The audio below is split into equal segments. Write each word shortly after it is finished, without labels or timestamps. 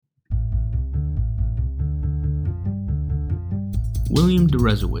William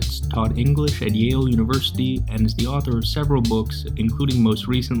Deresiewicz taught English at Yale University and is the author of several books, including most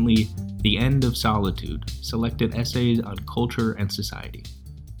recently The End of Solitude, Selected Essays on Culture and Society.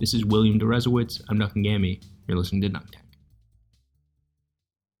 This is William Deresiewicz. I'm Duncan Gammy. You're listening to Dunk Tank.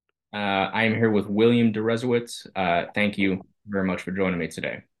 I am here with William Deresiewicz. Thank you very much for joining me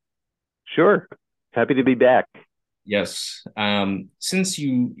today. Sure. Happy to be back. Yes. Since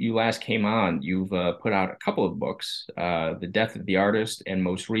you last came on, you've put out a couple of books, The Death of the Artist, and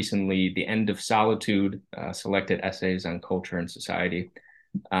most recently, The End of Solitude, Selected Essays on Culture and Society.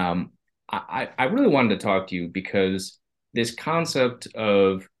 I really wanted to talk to you because this concept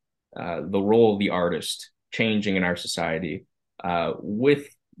of the role of the artist changing in our society with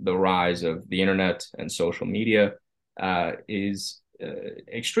the rise of the internet and social media is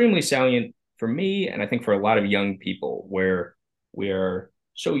extremely salient for me, and I think for a lot of young people, where we are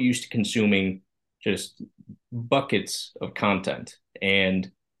so used to consuming just buckets of content.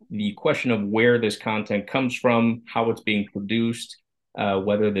 And the question of where this content comes from, how it's being produced,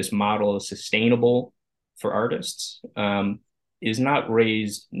 whether this model is sustainable for artists, is not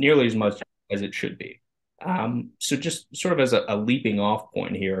raised nearly as much as it should be. So just sort of as a leaping off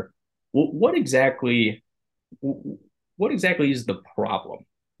point here, what exactly is the problem?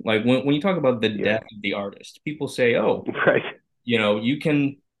 Like when you talk about the death of the artist, people say, "Oh, right, you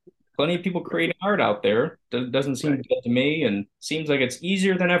can." Plenty of people creating art out there. Doesn't seem good to me, and seems like it's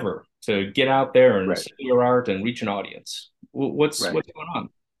easier than ever to get out there and sell your art and reach an audience. What's going on?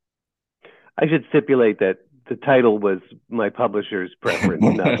 I should stipulate that the title was my publisher's preference,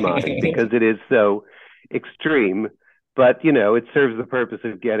 not mine, because it is so extreme. But it serves the purpose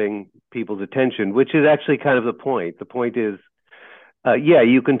of getting people's attention, which is actually kind of the point. The point is,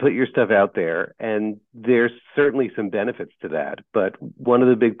 you can put your stuff out there, and there's certainly some benefits to that. But one of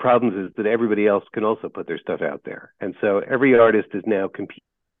the big problems is that everybody else can also put their stuff out there. And so every artist is now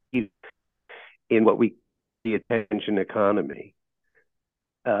competing in what we call the attention economy.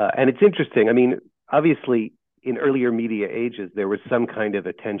 And it's interesting. I mean, obviously, in earlier media ages, there was some kind of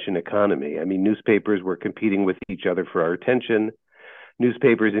attention economy. I mean, newspapers were competing with each other for our attention.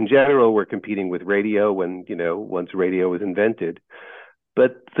 Newspapers in general were competing with radio when, once radio was invented.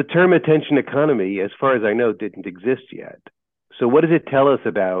 But the term attention economy, as far as I know, didn't exist yet. So what does it tell us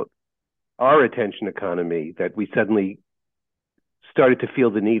about our attention economy that we suddenly started to feel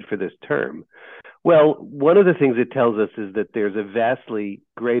the need for this term? Well, one of the things it tells us is that there's a vastly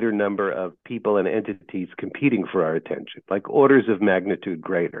greater number of people and entities competing for our attention, like orders of magnitude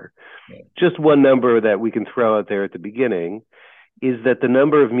greater. Yeah. Just one number that we can throw out there at the beginning is that the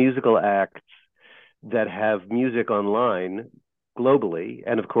number of musical acts that have music online globally,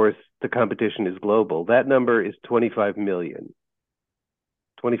 and of course the competition is global, that number is 25 million.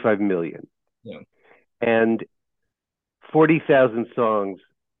 25 million. Yeah. And 40,000 songs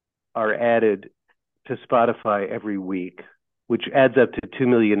are added to Spotify every week, which adds up to 2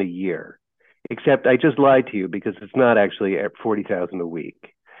 million a year. Except I just lied to you, because it's not actually 40,000 a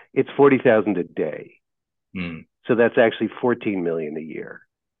week. It's 40,000 a day. So that's actually 14 million a year.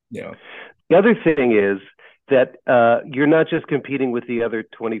 Yeah. The other thing is that you're not just competing with the other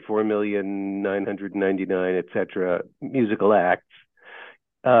 24,999,000, et cetera, musical acts.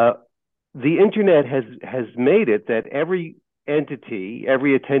 The internet has made it that every entity,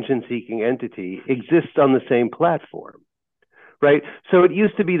 every attention-seeking entity exists on the same platform, right? So it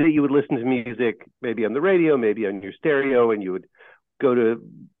used to be that you would listen to music maybe on the radio, maybe on your stereo, and you'd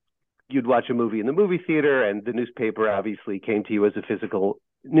watch a movie in the movie theater, and the newspaper obviously came to you as a physical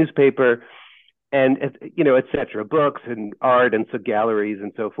newspaper, and et cetera, books and art and so galleries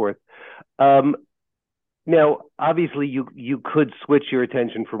and so forth. Now, obviously, you could switch your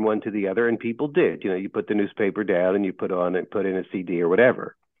attention from one to the other, and people did. You put the newspaper down and you put in a CD or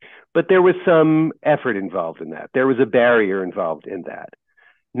whatever. But there was some effort involved in that. There was a barrier involved in that.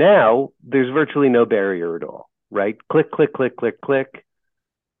 Now, there's virtually no barrier at all, right? Click, click, click, click, click.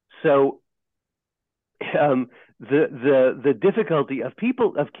 So the difficulty of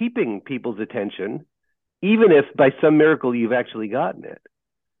keeping people's attention, even if by some miracle you've actually gotten it,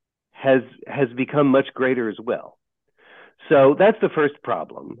 has become much greater as well. So that's the first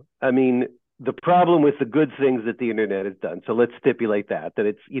problem. I mean, the problem with the good things that the internet has done. So let's stipulate that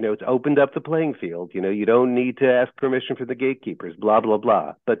it's opened up the playing field. You don't need to ask permission from the gatekeepers, blah, blah,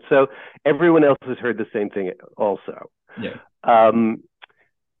 blah. But so everyone else has heard the same thing also. Yeah.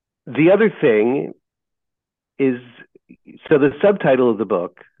 The other thing is, so the subtitle of the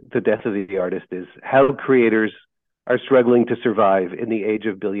book, The Death of the Artist, is How Creators Are Struggling to Survive in the Age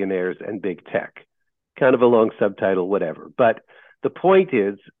of Billionaires and Big Tech. Kind of a long subtitle, whatever. But the point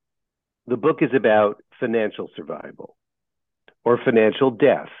is, the book is about financial survival. or financial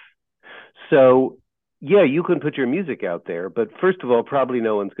death. So, yeah, you can put your music out there, but first of all, probably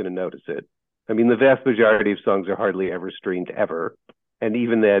no one's going to notice it. I mean, the vast majority of songs are hardly ever streamed ever. And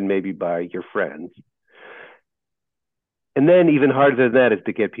even then, maybe by your friends. And then, even harder than that is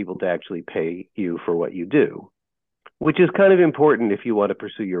to get people to actually pay you for what you do, which is kind of important if you want to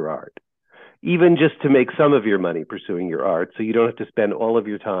pursue your art, even just to make some of your money pursuing your art so you don't have to spend all of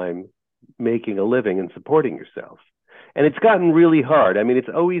your time making a living and supporting yourself. And it's gotten really hard. I mean, it's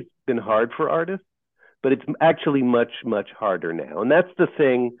always been hard for artists, but it's actually much, much harder now. And that's the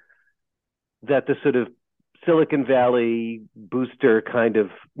thing that the sort of Silicon Valley booster kind of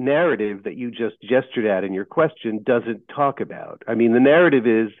narrative that you just gestured at in your question doesn't talk about. I mean, the narrative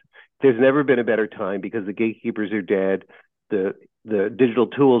is there's never been a better time because the gatekeepers are dead. The digital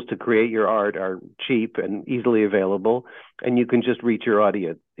tools to create your art are cheap and easily available, and you can just reach your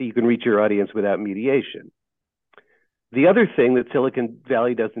audience. You can reach your audience without mediation. The other thing that Silicon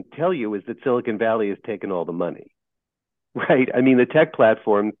Valley doesn't tell you is that Silicon Valley has taken all the money, right? I mean, the tech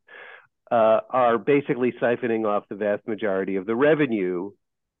platforms are basically siphoning off the vast majority of the revenue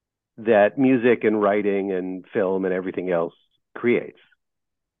that music and writing and film and everything else creates.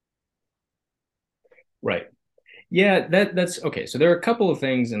 Right. Yeah, that's okay. So there are a couple of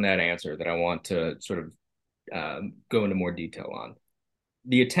things in that answer that I want to sort of go into more detail on.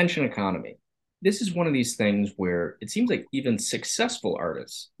 The attention economy. This is one of these things where it seems like even successful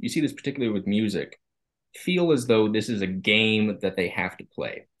artists, you see this particularly with music, feel as though this is a game that they have to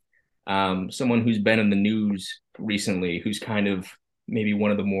play. Someone who's been in the news recently, who's kind of maybe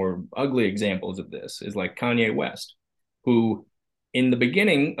one of the more ugly examples of this, is like Kanye West, who in the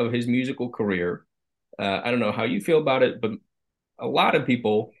beginning of his musical career, I don't know how you feel about it, but a lot of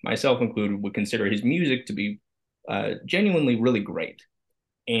people, myself included, would consider his music to be genuinely really great.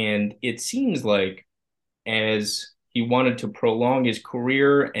 And it seems like as he wanted to prolong his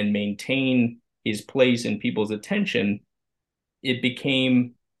career and maintain his place in people's attention, it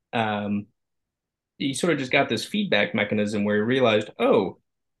became he sort of just got this feedback mechanism where he realized, oh,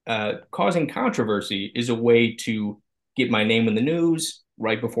 causing controversy is a way to get my name in the news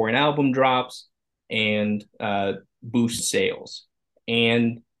right before an album drops and boost sales.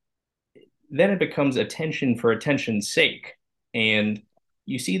 And then it becomes attention for attention's sake. And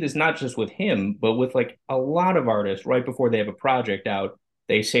you see this not just with him, but with like a lot of artists right before they have a project out,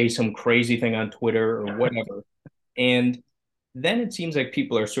 they say some crazy thing on Twitter or whatever. And then it seems like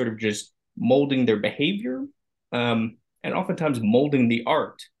people are sort of just molding their behavior and oftentimes molding the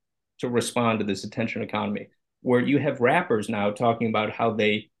art to respond to this attention economy, where you have rappers now talking about how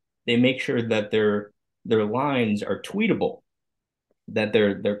they make sure that their lines are tweetable, that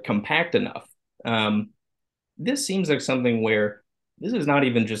they're compact enough. This seems like something where this is not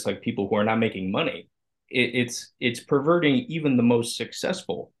even just like people who are not making money. It's perverting even the most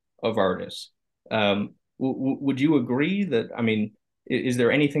successful of artists. Would you agree that, I mean, is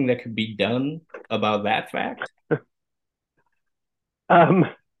there anything that could be done about that fact? Um,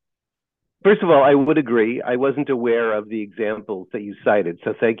 First of all, I would agree. I wasn't aware of the examples that you cited,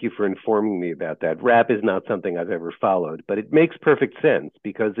 so thank you for informing me about that. Rap is not something I've ever followed, but it makes perfect sense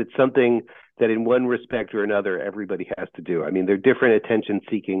because it's something that in one respect or another, everybody has to do. I mean, there are different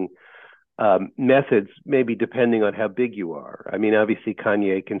attention-seeking methods, maybe depending on how big you are. I mean, obviously,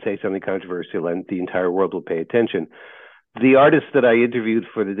 Kanye can say something controversial and the entire world will pay attention. The artists that I interviewed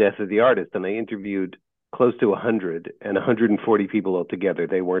for The Death of the Artist, and I interviewed close to 100 and 140 people altogether.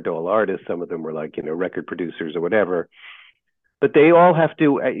 They weren't all artists. Some of them were like, record producers or whatever. But they all have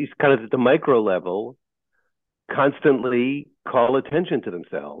to, kind of at the micro level, constantly call attention to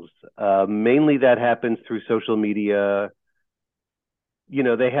themselves. Mainly that happens through social media.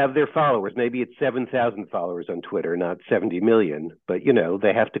 They have their followers. Maybe it's 7,000 followers on Twitter, not 70 million. But,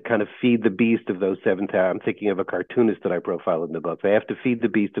 they have to kind of feed the beast of those 7,000. I'm thinking of a cartoonist that I profiled in the book. They have to feed the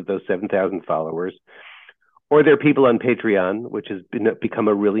beast of those 7,000 followers. Or there are people on Patreon, which has become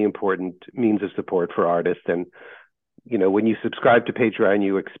a really important means of support for artists. And, when you subscribe to Patreon,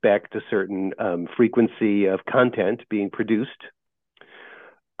 you expect a certain frequency of content being produced.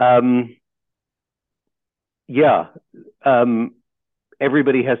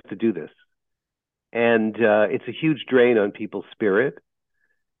 Everybody has to do this. And it's a huge drain on people's spirit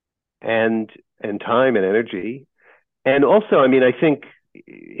and time and energy. And also, I mean, I think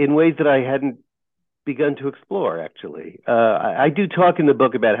in ways that I hadn't begun to explore, actually. I do talk in the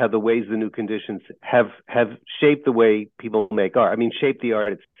book about how the ways the new conditions have shaped the way people make art. I mean, shaped the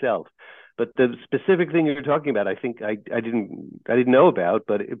art itself. But the specific thing you're talking about, I think I didn't know about,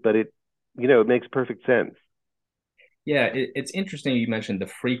 but it makes perfect sense. Yeah, it's interesting you mentioned the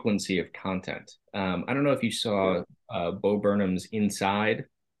frequency of content. I don't know if you saw Bo Burnham's Inside.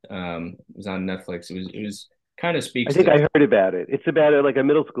 It was on Netflix. It was kind of I speaks think to. I heard about it. It's about like a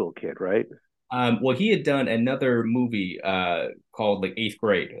middle school kid, right? Well, he had done another movie called like Eighth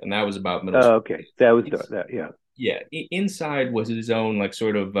Grade, and that was about middle Oh, school okay. kids. That was It's that. Yeah. Yeah, Inside was his own like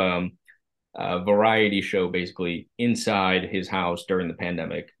sort of variety show, basically inside his house during the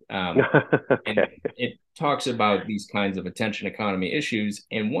pandemic. And Okay. it talks about these kinds of attention economy issues.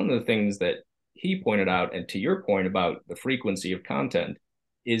 And one of the things that he pointed out, and to your point about the frequency of content,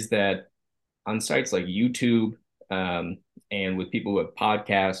 is that on sites like YouTube, and with people who have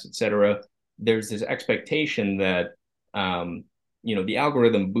podcasts, et cetera, there's this expectation that the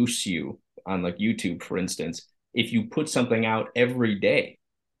algorithm boosts you on like YouTube, for instance, if you put something out every day.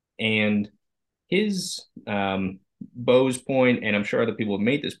 And his Bo's point, and I'm sure other people have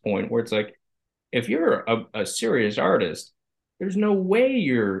made this point, where it's like, if you're a serious artist, there's no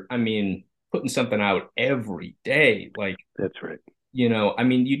way I mean, putting something out every day. Like, That's right.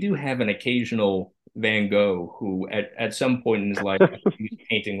 you do have an occasional Van Gogh who at some point in his life he was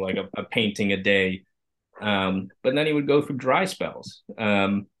painting like a painting a day. But then he would go through dry spells.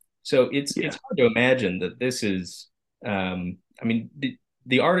 So it's Yeah. hard to imagine that this is I mean,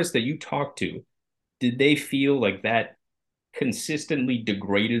 the artists that you talk to, did they feel like that consistently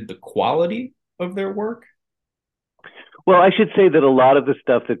degraded the quality of their work? Well, I should say that a lot of the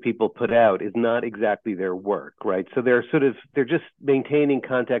stuff that people put out is not exactly their work, right? So they're just maintaining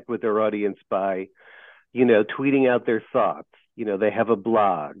contact with their audience by, tweeting out their thoughts. They have a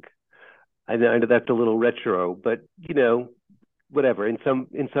blog. I know that's a little retro, but whatever, in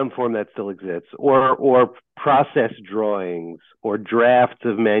some form that still exists, or process drawings or drafts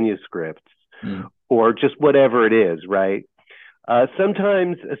of manuscripts Mm. or just whatever it is, right?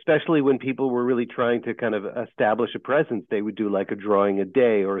 Sometimes, especially when people were really trying to kind of establish a presence, they would do like a drawing a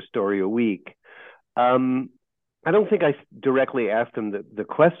day or a story a week. Um, I don't think I directly asked them the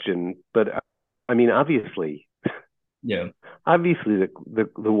question, but I mean, Yeah. obviously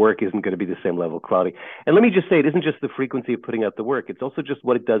the work isn't going to be the same level of quality. And let me just say, it isn't just the frequency of putting out the work; it's also just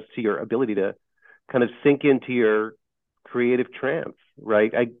what it does to your ability to kind of sink into your creative trance,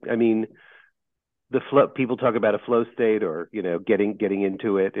 right? I mean, the flow, people talk about a flow state, or getting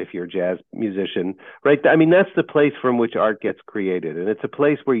into it if you're a jazz musician, right? I mean, that's the place from which art gets created, and it's a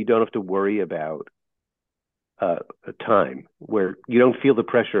place where you don't have to worry about time, where you don't feel the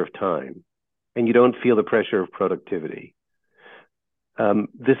pressure of time and you don't feel the pressure of productivity.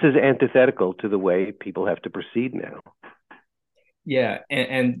 This is antithetical to the way people have to proceed now. Yeah,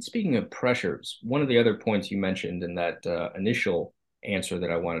 and speaking of pressures, one of the other points you mentioned in that initial answer that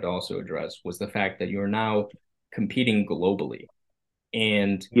I wanted to also address was the fact that you're now competing globally.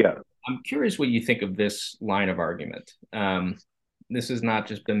 And Yeah. I'm curious what you think of this line of argument. This has not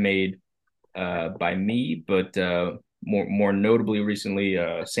just been made by me, but more notably recently,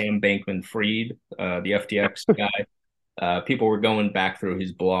 Sam Bankman-Fried, the FTX guy. People were going back through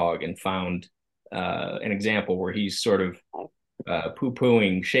his blog and found an example where he's sort of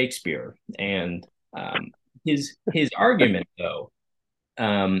poo-pooing Shakespeare. And his argument, though,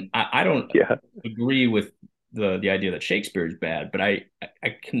 I don't Yeah. agree with the idea that Shakespeare is bad, but I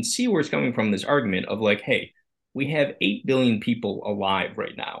can see where it's coming from, this argument of like, hey, we have 8 billion people alive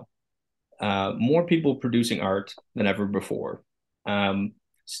right now, more people producing art than ever before.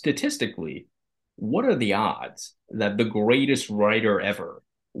 Statistically, what are the odds that the greatest writer ever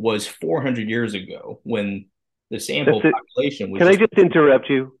was 400 years ago when the That's sample it. population was Can I just. just interrupt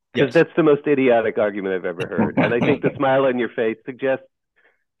you? Because Yes. that's the most idiotic argument I've ever heard. And I think the smile on your face suggests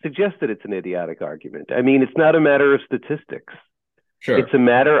that it's an idiotic argument. I mean, it's not a matter of statistics. Sure. It's a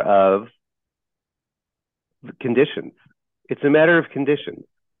matter of conditions. It's a matter of conditions.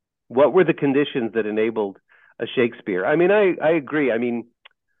 What were the conditions that enabled a Shakespeare? I mean, I agree. I mean,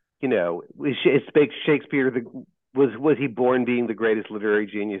 is Shakespeare was he born being the greatest literary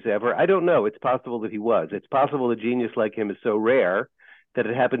genius ever? I don't know. It's possible that he was. It's possible a genius like him is so rare that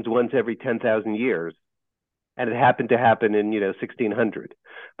it happens once every 10,000 years, and it happened to happen in 1600.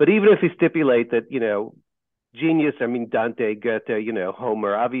 But even if we stipulate that genius, I mean Dante, Goethe,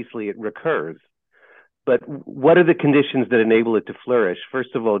 Homer, obviously it recurs. But what are the conditions that enable it to flourish?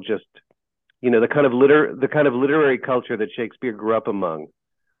 First of all, just the kind of literary culture that Shakespeare grew up among,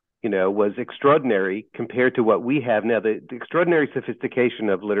 was extraordinary compared to what we have now. The extraordinary sophistication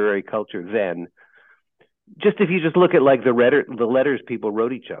of literary culture then, just if you just look at like the letters people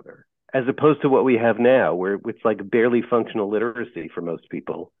wrote each other, as opposed to what we have now, where it's like barely functional literacy for most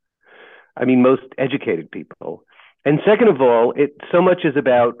people. I mean, most educated people. And second of all, it so much is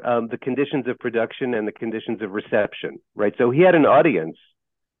about the conditions of production and the conditions of reception, right? So he had an audience.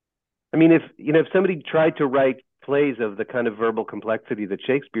 I mean, if somebody tried to write plays of the kind of verbal complexity that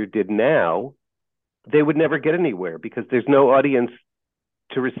Shakespeare did now, they would never get anywhere because there's no audience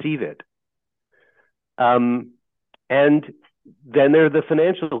to receive it. And then there are the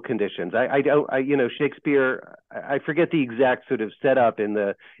financial conditions. Shakespeare, I forget the exact sort of setup in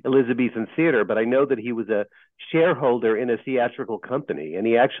the Elizabethan theater, but I know that he was a shareholder in a theatrical company, and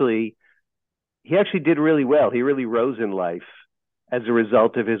he actually did really well. He really rose in life as a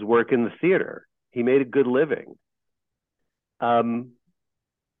result of his work in the theater. He made a good living. That's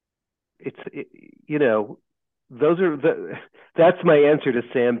my answer to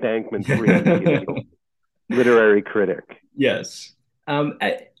Sam Bankman-Fried, literary critic. Yes. On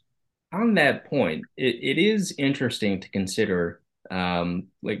that point, it is interesting to consider,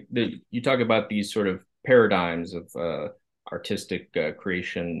 you talk about these sort of paradigms of artistic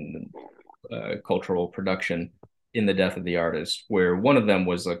creation, cultural production in the death of the artist, where one of them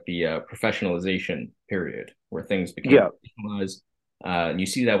was like the professionalization period, where things became professionalized. And you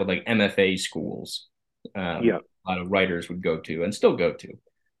see that with like MFA schools, a lot of writers would go to and still go to.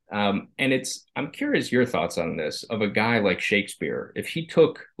 And I'm curious your thoughts on this of a guy like Shakespeare. If he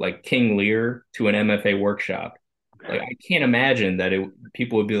took like King Lear to an MFA workshop, like I can't imagine that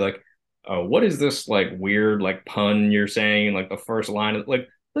people would be like, "Oh, what is this like weird like pun you're saying?" Like the first line, like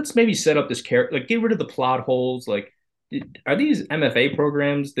let's maybe set up this character, like get rid of the plot holes. Like, are these MFA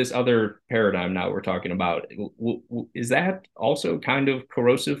programs this other paradigm now we're talking about? Is that also kind of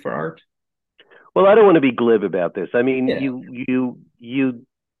corrosive for art? Well, I don't want to be glib about this. I mean, Yeah. you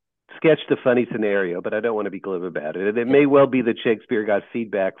sketched a funny scenario, but I don't want to be glib about it. It may well be that Shakespeare got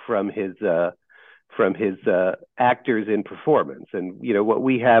feedback from his actors in performance, and what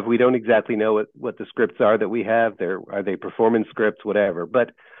we have, we don't exactly know what the scripts are that we have. Are they performance scripts, whatever.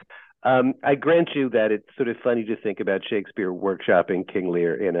 But I grant you that it's sort of funny to think about Shakespeare workshopping King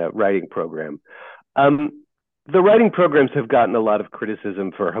Lear in a writing program. The writing programs have gotten a lot of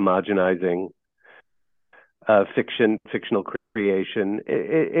criticism for homogenizing fictional creation.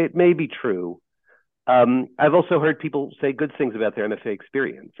 It may be true. I've also heard people say good things about their MFA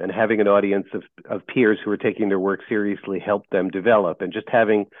experience, and having an audience of peers who are taking their work seriously helped them develop, and just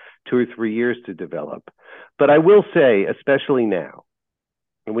having 2 or 3 years to develop. But I will say, especially now,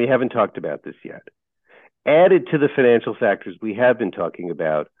 and we haven't talked about this yet, added to the financial factors we have been talking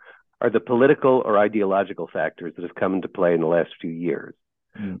about are the political or ideological factors that have come into play in the last few years,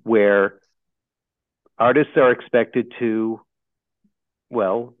 where artists are expected to,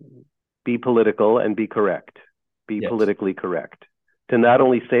 well, be political and be correct, be politically correct, to not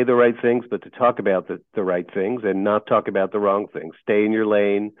only say the right things, but to talk about the right things and not talk about the wrong things. Stay in your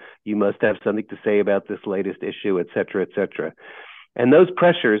lane. You must have something to say about this latest issue, et cetera, et cetera. And those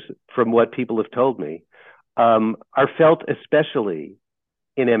pressures, from what people have told me, are felt especially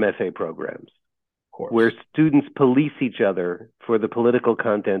in MFA programs, where students police each other for the political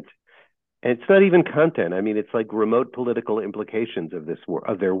content. And it's not even content. I mean, it's like remote political implications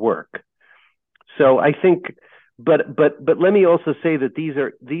of their work. So I think, but let me also say that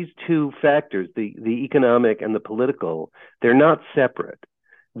these two factors, the economic and the political, they're not separate.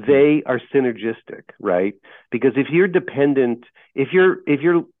 They are synergistic, right? Because if you're dependent, if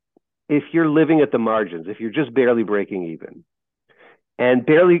you're living at the margins, if you're just barely breaking even, and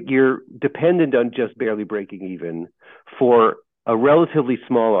you're dependent on just barely breaking even for a relatively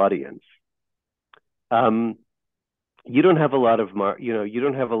small audience, you don't have a lot of you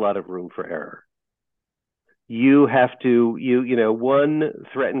don't have a lot of room for error. You have to one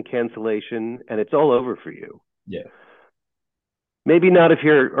threatened cancellation and it's all over for you. Yeah. Maybe not if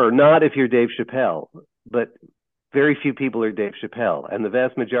you're Dave Chappelle, but very few people are Dave Chappelle, and the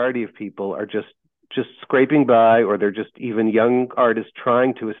vast majority of people are just scraping by, or they're just even young artists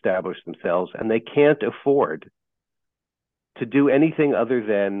trying to establish themselves, and they can't afford to do anything other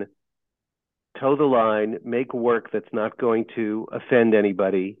than toe the line, make work that's not going to offend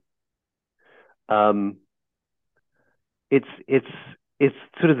anybody. It's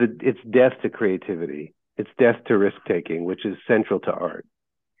sort of it's death to creativity. It's death to risk taking, which is central to art.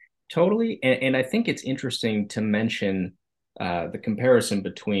 Totally. And I think it's interesting to mention the comparison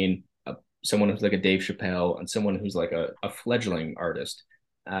between someone who's like a Dave Chappelle and someone who's like a fledgling artist.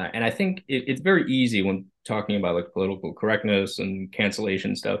 And I think it's very easy when talking about like political correctness and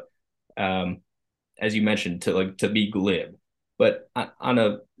cancellation stuff, as you mentioned, to be glib. But I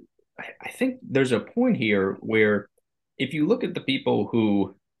think there's a point here where if you look at the people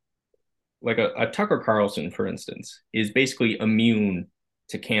who, like a Tucker Carlson, for instance, is basically immune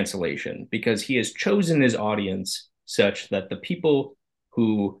to cancellation because he has chosen his audience such that the people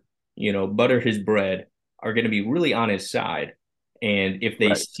who, butter his bread are going to be really on his side. And if they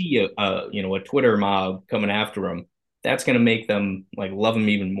Right. see a Twitter mob coming after them, that's going to make them like love them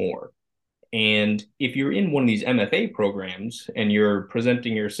even more. And if you're in one of these MFA programs and you're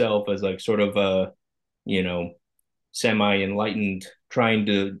presenting yourself as like sort of a, you know, semi-enlightened, trying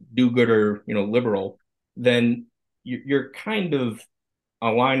to do good or, liberal, then you're kind of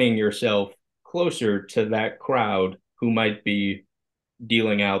aligning yourself closer to that crowd who might be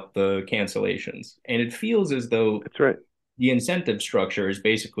dealing out the cancellations. And it feels as though That's right. the incentive structure is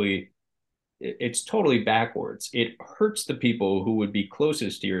basically it's totally backwards. It hurts the people who would be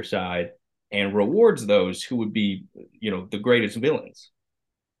closest to your side and rewards those who would be, the greatest villains.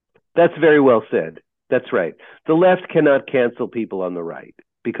 That's very well said. That's right. The left cannot cancel people on the right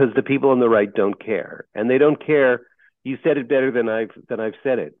because the people on the right don't care, and they don't care. You said it better than I've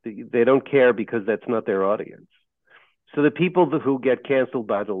said it. They don't care because that's not their audience. So the people who get canceled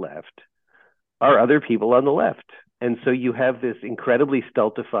by the left are other people on the left, and so you have this incredibly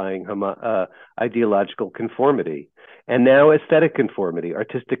stultifying ideological conformity, and now aesthetic conformity,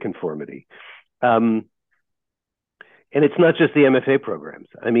 artistic conformity. Um, and it's not just the MFA programs.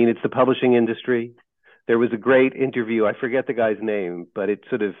 I mean, it's the publishing industry. There was a great interview. I forget the guy's name, but it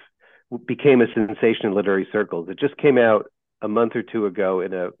sort of became a sensation in literary circles. It just came out a month or two ago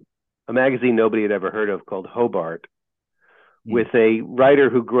in a magazine nobody had ever heard of called Hobart, Mm. with a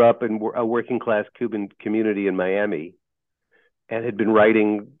writer who grew up in a working class Cuban community in Miami and had been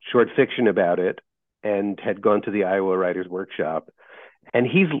writing short fiction about it and had gone to the Iowa Writers Workshop. And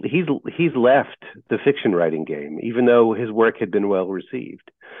he's left the fiction writing game, even though his work had been well received,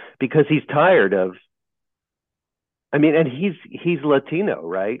 because he's tired of. I mean, and he's Latino,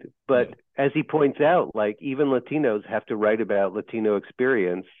 right? Yeah. But as he points out, like even Latinos have to write about Latino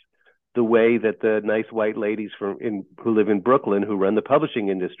experience the way that the nice white ladies who live in Brooklyn who run the publishing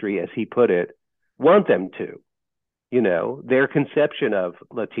industry, as he put it, want them to. Their conception of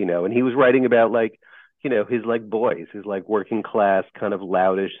Latino. And he was writing about like, his like boys, his like working class, kind of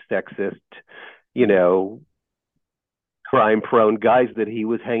loutish, sexist, you know, crime prone guys that he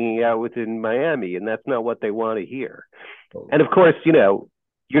was hanging out with in Miami. And that's not what they want to hear. And of course,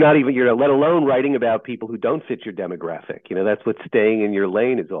 you're let alone writing about people who don't fit your demographic. That's what staying in your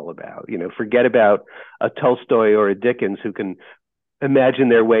lane is all about. Forget about a Tolstoy or a Dickens who can imagine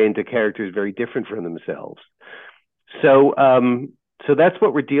their way into characters very different from themselves. So that's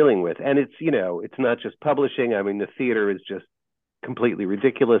what we're dealing with. And it's not just publishing. I mean, the theater is just completely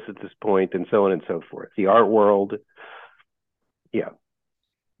ridiculous at this point, and so on and so forth. The art world. Yeah.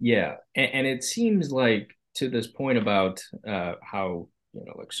 Yeah. And it seems like to this point about how,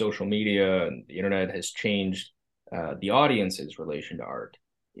 like social media and the internet has changed the audience's relation to art,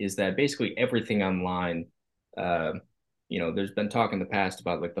 is that basically everything online, uh, there's been talk in the past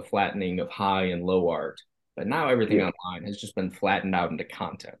about like the flattening of high and low art, but now everything Yeah. online has just been flattened out into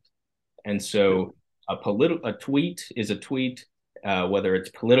content. And Yeah. so a tweet is a tweet, whether it's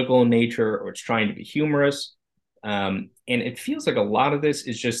political in nature or it's trying to be humorous. And it feels like a lot of this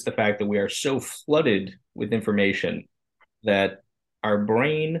is just the fact that we are so flooded with information that our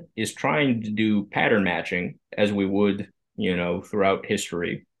brain is trying to do pattern matching as we would, throughout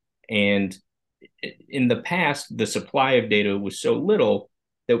history. And in the past, the supply of data was so little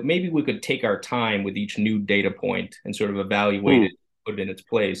that maybe we could take our time with each new data point and sort of evaluate it, Mm. put it in its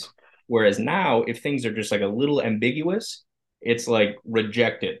place. Whereas now, if things are just like a little ambiguous, it's like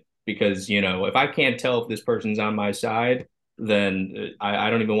rejected because, if I can't tell if this person's on my side, then I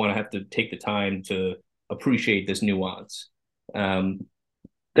don't even want to have to take the time to appreciate this nuance. Um,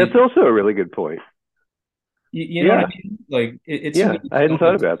 That's it, also a really good point. you know what I Yeah. mean? Like it seems Yeah. like I so hadn't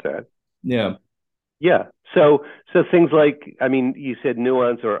thought much. about that. Yeah. Yeah. So things like, I mean, you said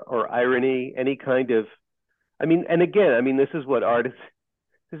nuance or irony, any kind of, I mean, and again, I mean, this is what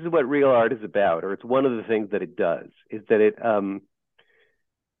real art is about, or it's one of the things that it does, is that it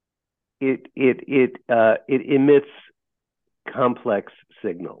emits complex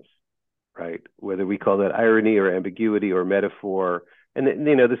signals, right? Whether we call that irony or ambiguity or metaphor, and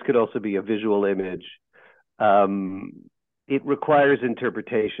this could also be a visual image. Um, it requires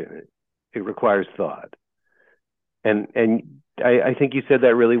interpretation. It requires thought, and I think you said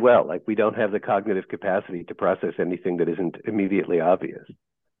that really well. Like we don't have the cognitive capacity to process anything that isn't immediately obvious.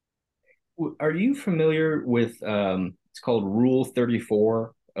 Are you familiar with it's called Rule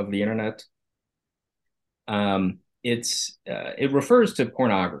 34 of the internet? It refers to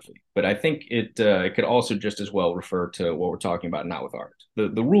pornography, but I think it could also just as well refer to what we're talking about now with art.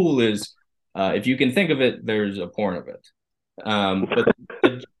 The rule is if you can think of it, there's a porn of it. But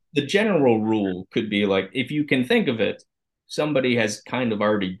the, the general rule could be like if you can think of it, somebody has kind of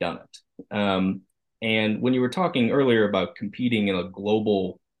already done it. And when you were talking earlier about competing in a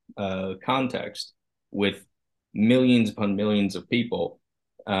global context with millions upon millions of people,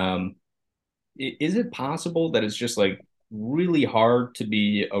 um, is it possible that it's just like really hard to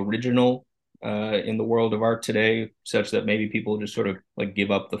be original in the world of art today, such that maybe people just sort of like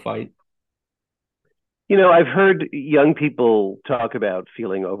give up the fight? I've heard young people talk about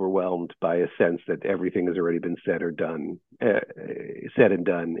feeling overwhelmed by a sense that everything has already been said or done, said and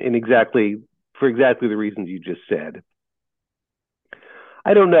done, in for exactly the reasons you just said.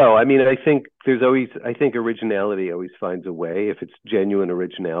 I don't know. I mean, I think originality always finds a way if it's genuine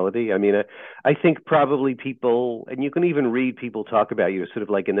originality. I mean, I think probably people, and you can even read people talk about, sort of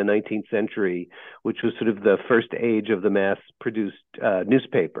like in the 19th century, which was sort of the first age of the mass produced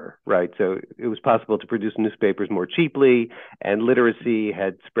newspaper, right? So it was possible to produce newspapers more cheaply, and literacy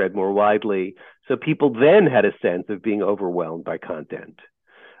had spread more widely. So people then had a sense of being overwhelmed by content.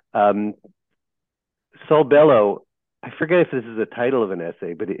 Um, Saul Bellow, I forget if this is the title of an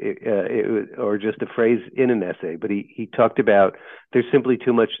essay, but or just a phrase in an essay. But he talked about there's simply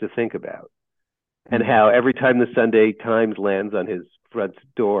too much to think about, and how every time the Sunday Times lands on his front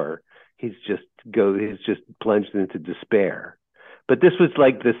door, he's just plunged into despair. But this was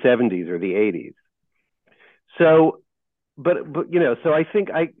like the 70s or the 80s. So, so I think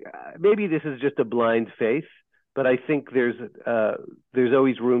I maybe this is just a blind faith, but I think there's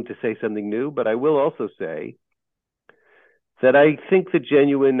always room to say something new. But I will also say that I think the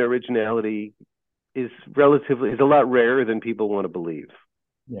genuine originality is a lot rarer than people want to believe.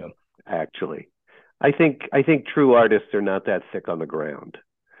 Yeah. Actually, I think true artists are not that thick on the ground,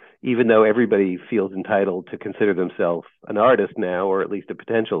 even though everybody feels entitled to consider themselves an artist now, or at least a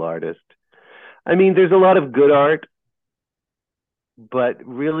potential artist. I mean, there's a lot of good art, but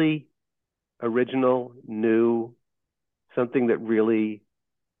really original, new, something that really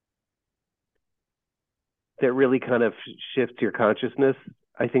kind of shifts your consciousness,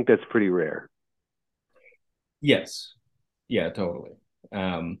 I think that's pretty rare. Yes. Yeah, totally.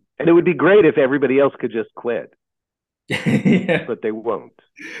 And it would be great if everybody else could just quit, Yeah, but they won't.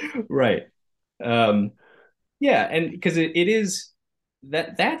 right. Um, yeah, and because it is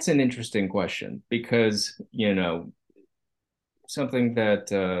that's an interesting question because, something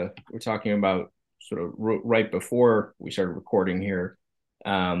that we're talking about sort of right before we started recording here,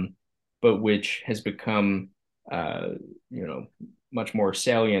 um, but which has become, uh, you know, much more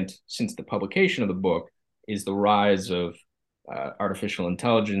salient since the publication of the book, is the rise of artificial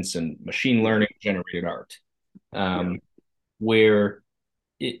intelligence and machine Yeah, learning generated art, yeah, um, where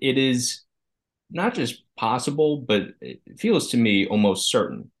it is not just possible, but it feels to me almost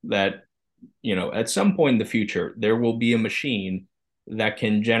certain that, at some point in the future, there will be a machine that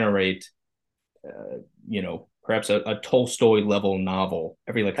can generate, perhaps a Tolstoy level novel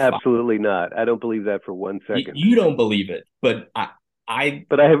every like five. absolutely not. I don't believe that for 1 second. You don't believe it, but I,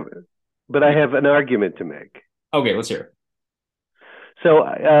 But I have, but I yeah. have an argument to make. Okay, let's hear So,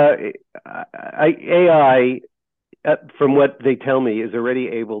 AI, from what they tell me, is already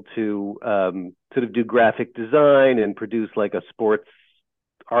able to sort of do graphic design and produce like a sports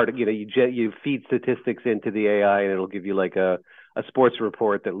art. You feed statistics into the AI, and it'll give you like a sports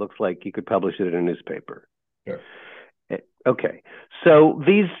report that looks like you could publish it in a newspaper. it. Sure. Okay, so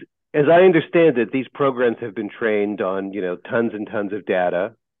as I understand it, these programs have been trained on tons and tons of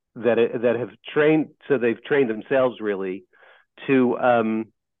data that have trained. So they've trained themselves really to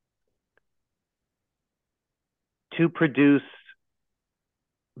produce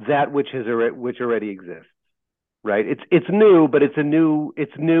that which already exists. Right. It's new, but it's new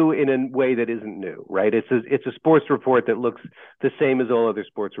in a way that isn't new. Right. It's a sports report that looks the same as all other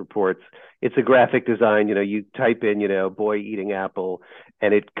sports reports. It's a graphic design. You type in boy eating apple,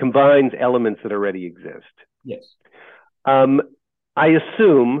 and it combines elements that already exist. Yes. Um, I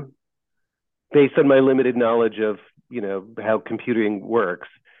assume, based on my limited knowledge of how computing works,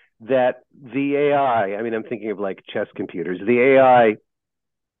 that the AI. I mean, I'm thinking of like chess computers. The AI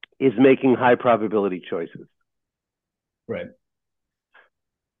is making high probability choices. Right.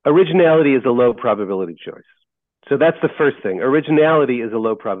 Originality is a low probability choice. So that's the first thing. Originality is a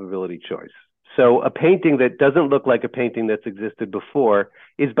low probability choice. So a painting that doesn't look like a painting that's existed before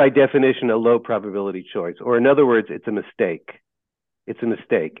is by definition a low probability choice. Or in other words, it's a mistake. It's a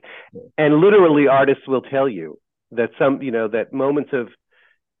mistake. And literally artists will tell you that that moments of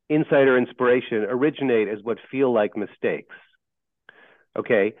insight or inspiration originate as what feel like mistakes.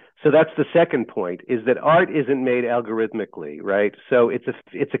 Okay, so that's the second point: is that art isn't made algorithmically, right? So it's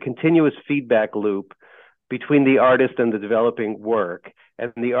a continuous feedback loop between the artist and the developing work,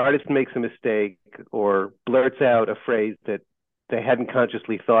 and the artist makes a mistake or blurts out a phrase that they hadn't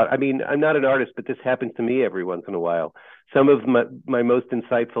consciously thought. I mean, I'm not an artist, but this happens to me every once in a while. Some of my most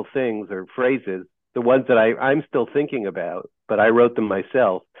insightful things or phrases, the ones that I'm still thinking about, but I wrote them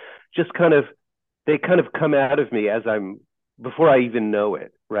myself, just kind of they kind of come out of me as I'm before I even know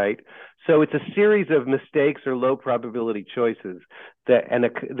it, right? So it's a series of mistakes or low probability choices that's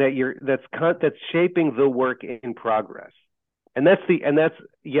shaping the work in progress. And that's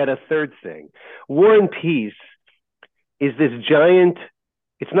yet a third thing. War and Peace is this giant,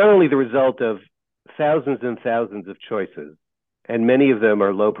 it's not only the result of thousands and thousands of choices, and many of them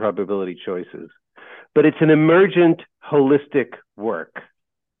are low probability choices, but it's an emergent, holistic work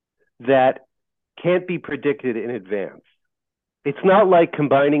that can't be predicted in advance. It's not like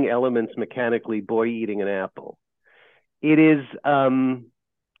combining elements mechanically, boy eating an apple. It is,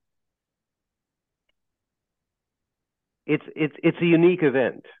 it's a unique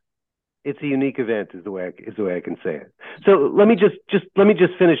event. It's a unique event is the way I can say it. So let me just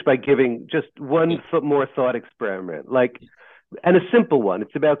finish by giving just one more thought experiment, like, and a simple one.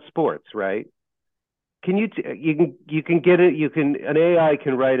 It's about sports, right? Can you can get it? An AI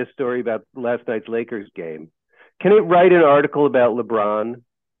can write a story about last night's Lakers game. Can it write an article about LeBron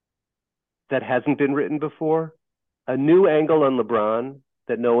that hasn't been written before? A new angle on LeBron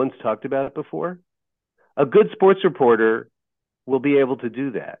that no one's talked about before? A good sports reporter will be able to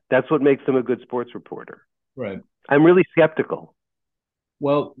do that. That's what makes them a good sports reporter. Right. I'm really skeptical.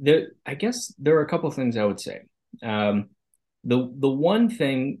 Well, I guess there are a couple of things I would say. The one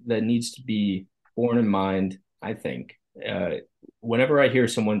thing that needs to be borne in mind, I think, whenever I hear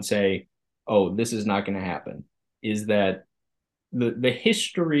someone say, "Oh, this is not going to happen," is that the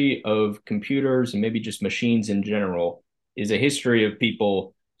history of computers and maybe just machines in general is a history of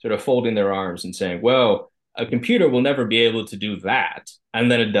people sort of folding their arms and saying, "Well, a computer will never be able to do that,"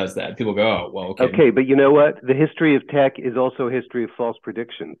 and then it does that. People go, "Oh, well, okay." Okay, but you know what? The history of tech is also a history of false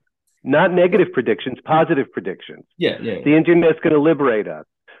predictions. Not negative predictions, positive predictions. Yeah, yeah. The internet's going to liberate us.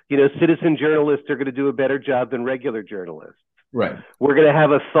 You know, citizen journalists are going to do a better job than regular journalists. Right. We're going to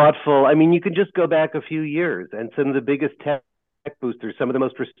have a thoughtful, I mean, you can just go back a few years and some of the biggest tech boosters, some of the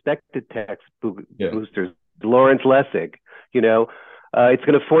most respected tech boosters, Lawrence Lessig, you know, it's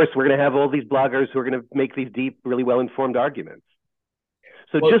going to force, we're going to have all these bloggers who are going to make these deep, really well-informed arguments.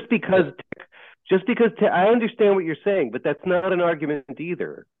 So well, just because I understand what you're saying, but that's not an argument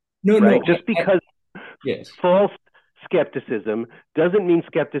either. No, right? No. Just because yes. False skepticism doesn't mean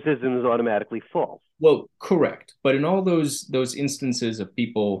skepticism is automatically false. Well, correct. But in all those instances of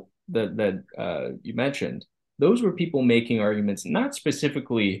people that you mentioned, those were people making arguments not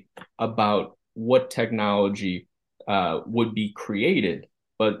specifically about what technology would be created,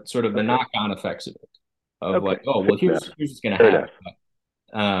 but sort of the knock-on effects of it. Of like, oh, well, here's what's going to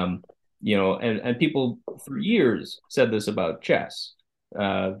happen. You know, and people for years said this about chess,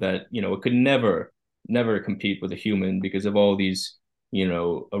 that, you know, it could never compete with a human because of all these, you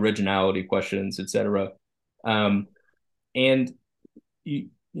know, originality questions, etc. And you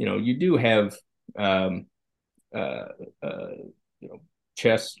know, you do have you know,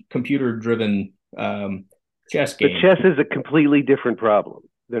 computer-driven chess games. But chess is a completely different problem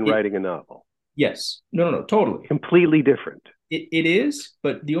than writing a novel. Yes. No, totally. Completely different. It is,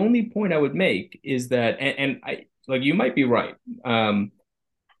 but the only point I would make is that, and I, like, you might be right.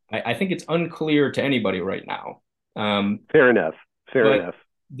 I think it's unclear to anybody right now. Fair enough. Fair enough.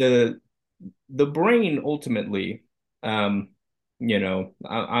 The brain ultimately, you know,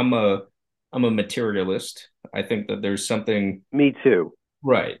 I'm a materialist. I think that there's something. Me too.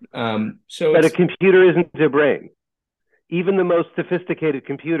 Right. So, but a computer isn't a brain. Even the most sophisticated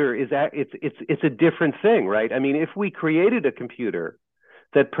computer it's a different thing, right? I mean, if we created a computer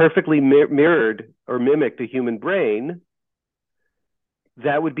that perfectly mirrored or mimicked a human brain,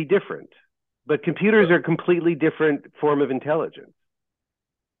 that would be different. But computers are a completely different form of intelligence.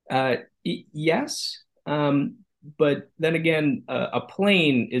 Yes. But then again, a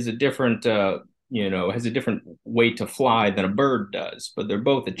plane is a different, you know, has a different way to fly than a bird does, but they're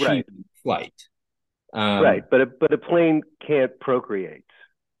both achieving flight. Right, but a plane can't procreate.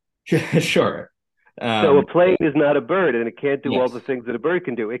 Sure. So a plane is not a bird, and it can't do all the things that a bird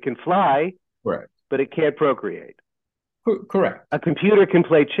can do. It can fly, but it can't procreate. Correct. A computer can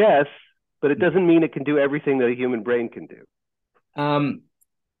play chess, but it doesn't mean it can do everything that a human brain can do.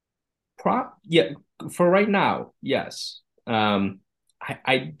 Yeah, for right now, yes.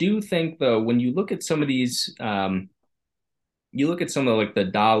 I do think, though, when you look at some of these, you look at some of like the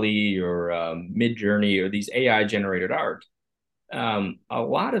DALL-E or Mid-Journey or these AI generated art, a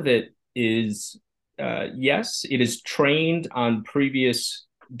lot of it is, yes, it is trained on previous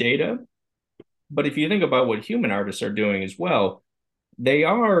data, but if you think about what human artists are doing as well, they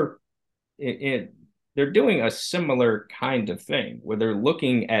are it, they're doing a similar kind of thing where they're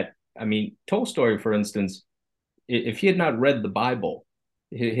looking at, I mean, Tolstoy, for instance, if he had not read the Bible,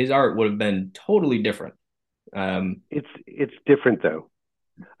 his art would have been totally different. It's different though.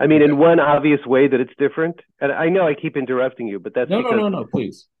 I mean, Okay. in one obvious way that it's different, and I know I keep interrupting you, but that's No, no, because no, no,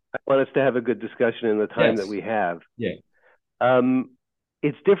 please. I want us to have a good discussion in the time that Yes. we have. Yeah. Um,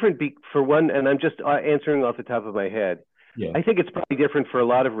 it's different for one, and I'm just answering off the top of my head. Yeah. I think it's probably different for a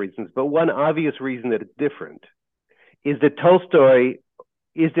lot of reasons, but one obvious reason that it's different is that Tolstoy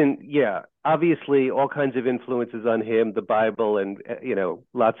isn't, yeah, obviously all kinds of influences on him, the Bible, and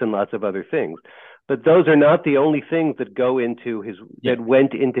lots and lots of other things. But those are not the only things that Yeah.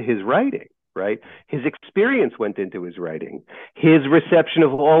 went into his writing, right? His experience went into his writing. His reception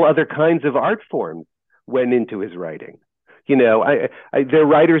of all other kinds of art forms went into his writing. There are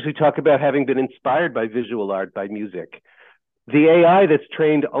writers who talk about having been inspired by visual art, by music. The AI that's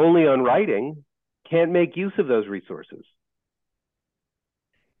trained only on writing can't make use of those resources.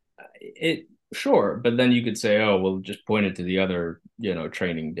 It sure, but then you could say, oh, well, just point it to the other,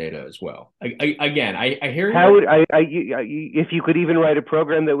 training data as well. Again, I hear How you. would if you could even write a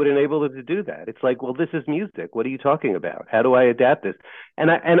program that would enable them to do that? It's like, well, this is music. What are you talking about? How do I adapt this? And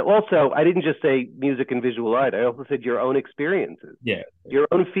also, I didn't just say music and visual art. I also said your own experiences, Yeah. your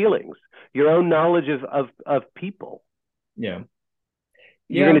own feelings, your own knowledge of people. Yeah.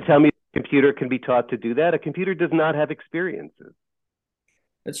 You're Yeah, going to tell me a computer can be taught to do that? A computer does not have experiences.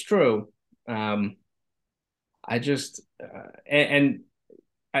 that's true. Um, I just and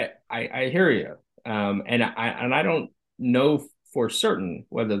I hear you. And I don't know for certain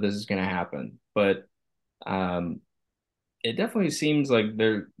whether this is going to happen, but um, it definitely seems like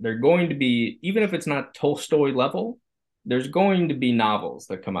they're going to be, even if it's not Tolstoy level, there's going to be novels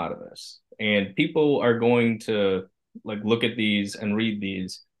that come out of this, and people are going to like look at these and read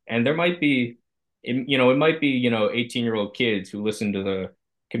these, and there might be, it might be 18-year-old kids who listen to the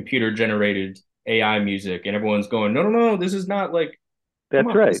computer generated AI music, and everyone's going, no, no, no, this is not like, come That's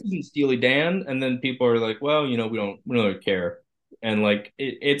on, this right. isn't Steely Dan. And then people are like, well, we don't really care. And like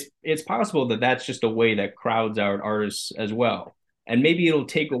it's possible that that's just a way that crowds out artists as well. And maybe it'll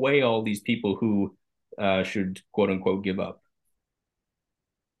take away all these people who should quote unquote give up,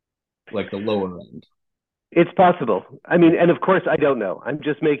 like the lower end. It's possible. I mean, and of course, I don't know. I'm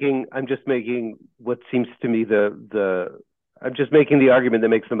just making what seems to me the. I'm just making the argument that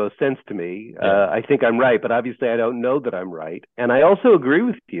makes the most sense to me. Yeah. I think I'm right, but obviously, I don't know that I'm right. And I also agree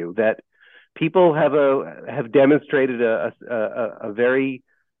with you that people have demonstrated a very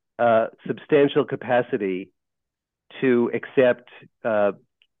substantial capacity to accept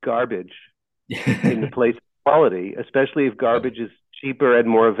garbage in the place of quality, especially if garbage is cheaper and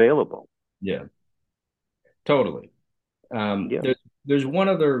more available. Yeah, totally. Yeah. There's one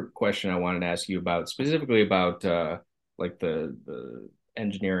other question I wanted to ask you about, specifically about like the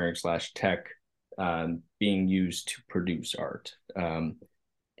engineering slash tech being used to produce art.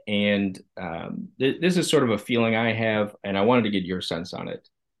 This is sort of a feeling I have, and I wanted to get your sense on it,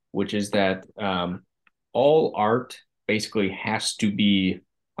 which is that all art basically has to be,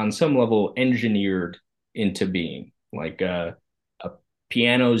 on some level, engineered into being. Like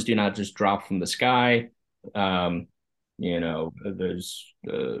pianos do not just drop from the sky. Um, there's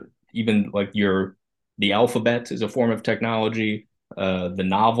even like the alphabet is a form of technology. The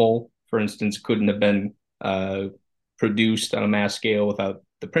novel, for instance, couldn't have been produced on a mass scale without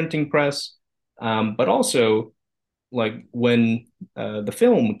the printing press. But also, like when the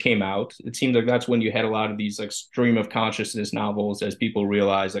film came out, it seems like that's when you had a lot of these like stream of consciousness novels, as people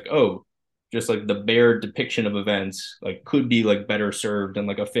realize like, oh, just like the bare depiction of events like could be like better served in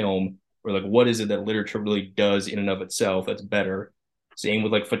like a film, or like what is it that literature really does in and of itself that's better. Same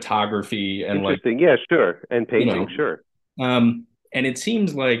with like photography and like, Interesting. Yeah, sure. And you painting, know sure. and it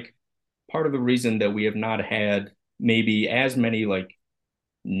seems like part of the reason that we have not had maybe as many like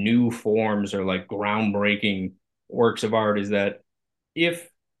new forms or like groundbreaking works of art is that if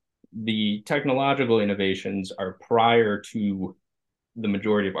the technological innovations are prior to the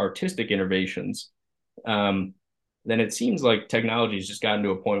majority of artistic innovations, um, then it seems like technology has just gotten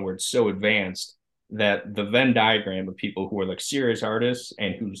to a point where it's so advanced that the Venn diagram of people who are like serious artists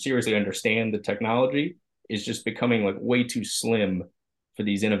and who seriously understand the technology is just becoming like way too slim for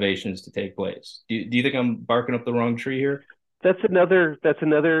these innovations to take place. Do you think I'm barking up the wrong tree here? That's another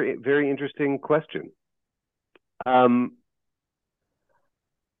very interesting question. Um,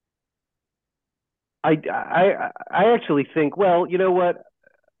 I actually think, well, you know what?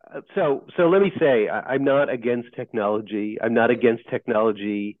 So let me say, I'm not against technology. I'm not against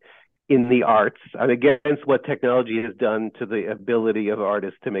technology in the arts. I'm against what technology has done to the ability of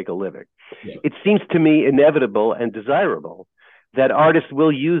artists to make a living. Yeah. It seems to me inevitable and desirable that artists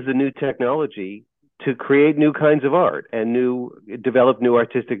will use the new technology to create new kinds of art and develop new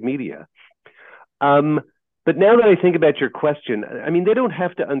artistic media. But now that I think about your question, I mean, they don't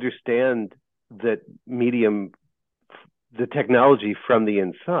have to understand that medium, the technology from the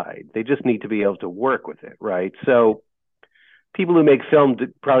inside. They just need to be able to work with it, right? So people who make film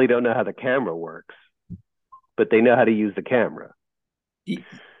probably don't know how the camera works, but they know how to use the camera.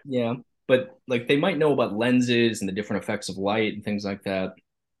 Yeah, but like they might know about lenses and the different effects of light and things like that.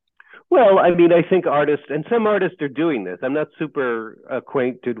 Well, I mean, I think artists, and some artists are doing this. I'm not super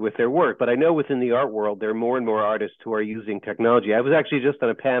acquainted with their work, but I know within the art world, there are more and more artists who are using technology. I was actually just on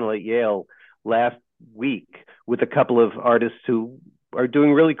a panel at Yale last week with a couple of artists who are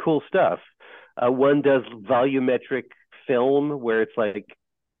doing really cool stuff. One does volumetric film, where it's like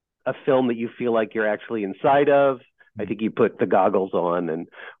a film that you feel like you're actually inside of. I think you put the goggles on, and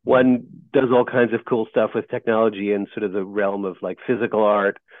one does all kinds of cool stuff with technology in sort of the realm of like physical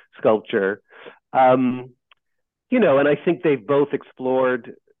art, sculpture. And I think they've both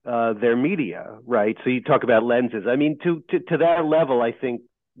explored their media, right? So you talk about lenses. I mean, to that level, I think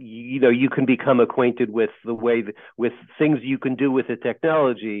you can become acquainted with the way with things you can do with the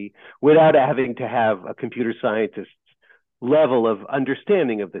technology without having to have a computer scientist level of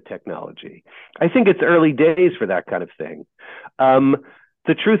understanding of the technology. I think it's early days for that kind of thing.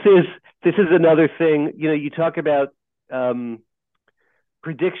 The truth is, this is another thing, you talk about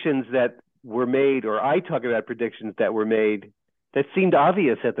predictions that were made, or I talk about predictions that were made that seemed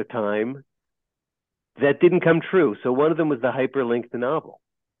obvious at the time that didn't come true. So one of them was the hyperlinked novel.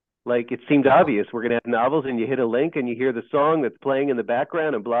 Like, it seemed obvious, we're going to have novels and you hit a link and you hear the song that's playing in the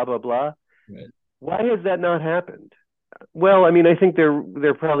background and blah, blah, blah. Right. Why has that not happened? Well, I mean, I think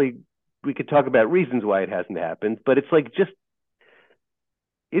there probably, we could talk about reasons why it hasn't happened, but it's like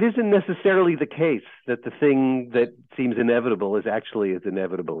it isn't necessarily the case that the thing that seems inevitable is actually as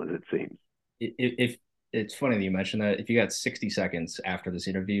inevitable as it seems. If it's funny that you mentioned that. If you got 60 seconds after this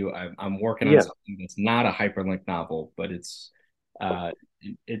interview, I'm working on Yeah. something that's not a hyperlink novel, but it's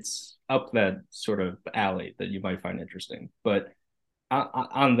up that sort of alley that you might find interesting. But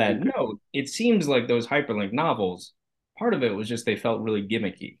on that Okay. note, it seems like those hyperlink novels, part of it was just they felt really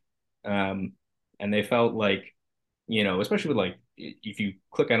gimmicky. And they felt like, especially with like if you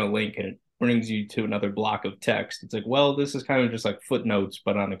click on a link and it brings you to another block of text, it's like, well, this is kind of just like footnotes,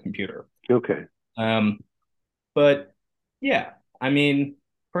 but on a computer. Okay. Um, but yeah, I mean,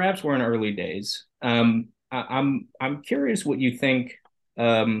 perhaps we're in early days. I'm curious what you think,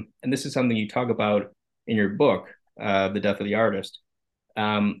 and this is something you talk about in your book, The Death of the Artist,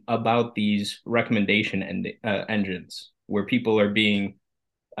 about these recommendation engines where people are being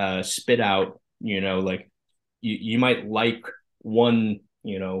spit out, like you might like one,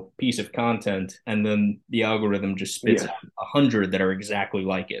 piece of content, and then the algorithm just spits Yes. out 100 that are exactly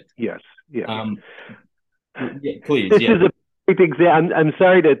like it. Yes. Yeah. Um, yeah, please, This yeah. is a perfect example. I'm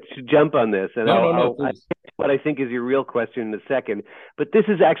sorry to jump on this, and No, no, no, I'll please. what I think is your real question in a second. But this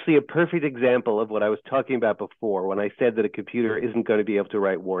is actually a perfect example of what I was talking about before when I said that a computer isn't going to be able to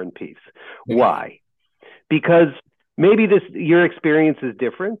write War and Peace. Okay. Why? Because maybe your experience is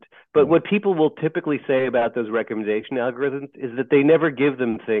different, but Mhm. what people will typically say about those recommendation algorithms is that they never give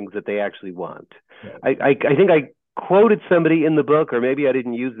them things that they actually want. Right. I think I quoted somebody in the book, or maybe I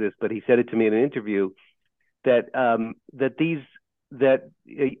didn't use this, but he said it to me in an interview that these that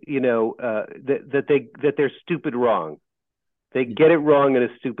that they're stupid wrong. They get it wrong in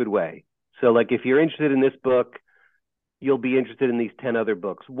a stupid way. So like if you're interested in this book, you'll be interested in these 10 other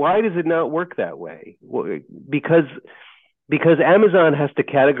books. Why does it not work that way? Well, because Amazon has to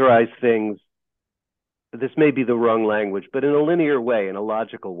categorize things, this may be the wrong language, but in a linear way, in a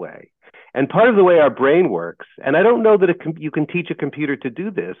logical way. And part of the way our brain works, and I don't know that you can teach a computer to do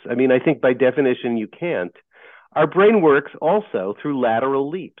this. I mean, I think by definition you can't. Our brain works also through lateral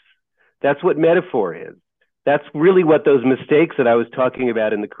leaps. That's what metaphor is. That's really what those mistakes that I was talking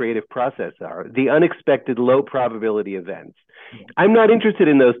about in the creative process are, the unexpected low probability events. Yeah. I'm not interested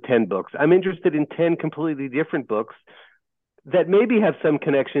in those 10 books. I'm interested in 10 completely different books that maybe have some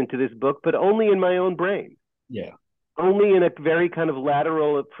connection to this book, but only in my own brain, Yeah. only in a very kind of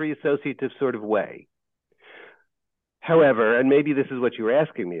lateral, pre-associative sort of way. However, and maybe this is what you were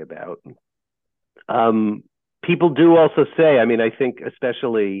asking me about, people do also say, I mean, I think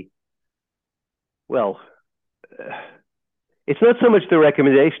especially, well, it's not so much the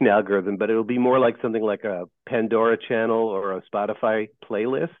recommendation algorithm, but it'll be more like something like a Pandora channel or a Spotify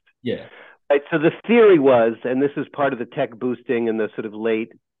playlist. Yeah. Right. So the theory was, and this is part of the tech boosting in the sort of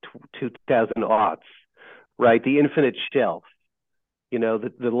late 2000 aughts, right? The infinite shelf,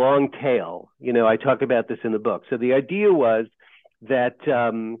 the long tail. I talk about this in the book. So the idea was that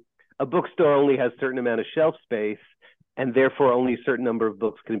a bookstore only has a certain amount of shelf space, and therefore only a certain number of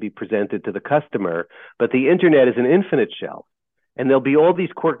books can be presented to the customer. But the internet is an infinite shelf. And there'll be all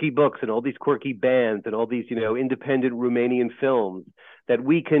these quirky books and all these quirky bands and all these, independent Romanian films that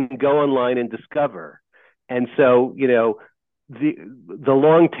we can go online and discover. And so, the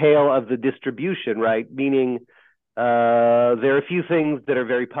long tail of the distribution, right? Meaning there are a few things that are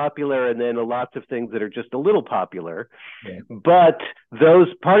very popular and then lots of things that are just a little popular. Yeah. But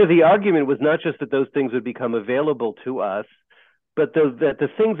part of the argument was not just that those things would become available to us, but that the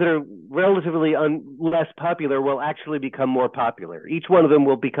things that are relatively less popular will actually become more popular. Each one of them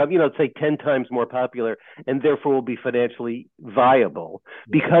will become, say 10 times more popular, and therefore will be financially viable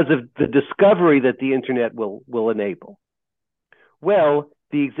because of the discovery that the internet will enable. Well,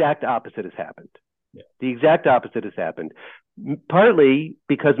 the exact opposite has happened. Yeah. The exact opposite has happened, partly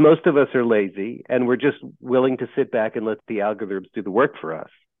because most of us are lazy and we're just willing to sit back and let the algorithms do the work for us,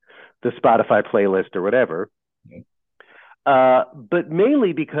 the Spotify playlist or whatever. Yeah. But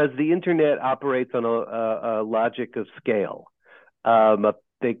mainly because the internet operates on a logic of scale.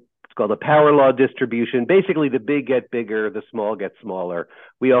 It's called a power law distribution. Basically, the big get bigger, the small get smaller.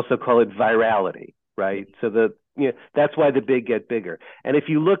 We also call it virality, right? So that's why the big get bigger. And if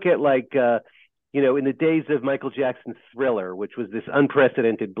you look at in the days of Michael Jackson's Thriller, which was this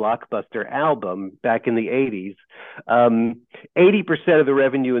unprecedented blockbuster album back in the 80s, 80% of the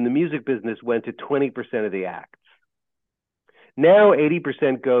revenue in the music business went to 20% of the acts. Now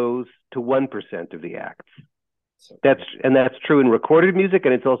 80% goes to 1% of the acts. That's true in recorded music,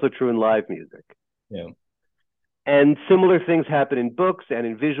 and it's also true in live music. Yeah. And similar things happen in books and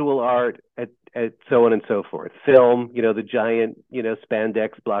in visual art, at so on and so forth. Film, the giant,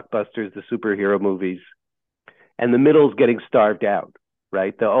 spandex blockbusters, the superhero movies, and the middle's getting starved out,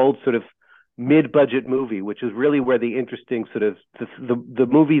 right? The old sort of mid-budget movie, which is really where the interesting sort of the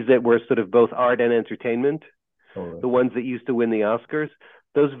movies that were sort of both art and entertainment. Totally. The ones that used to win the Oscars,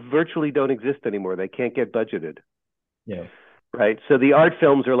 those virtually don't exist anymore. They can't get budgeted. Yeah. Right. So the art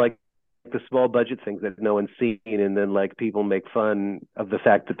films are like the small budget things that no one's seen, and then people make fun of the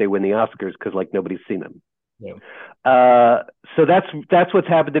fact that they win the Oscars because nobody's seen them. Yeah. So that's what's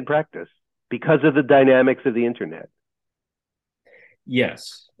happened in practice because of the dynamics of the internet.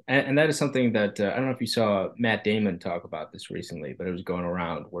 Yes. And that is something that I don't know if you saw Matt Damon talk about this recently, but it was going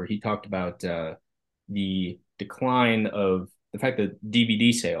around where he talked about the decline of the fact that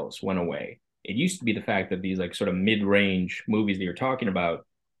DVD sales went away. It used to be the fact that these sort of mid-range movies that you're talking about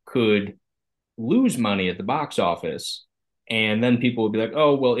could lose money at the box office, and then people would be like,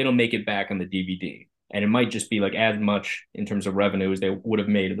 oh, well, it'll make it back on the DVD. And it might just be as much in terms of revenue as they would have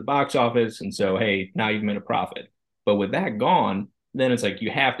made at the box office. And so, hey, now you've made a profit. But with that gone, then it's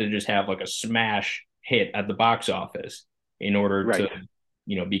you have to just have a smash hit at the box office in order to,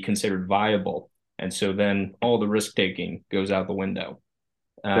 be considered viable. And so then all the risk taking goes out the window.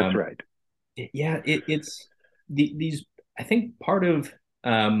 That's right. Yeah, it's these. I think part of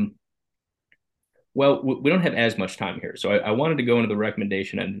well, we don't have as much time here, so I wanted to go into the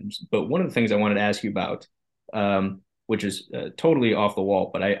recommendation items. But one of the things I wanted to ask you about, which is totally off the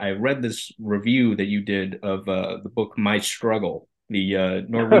wall, but I read this review that you did of the book My Struggle, the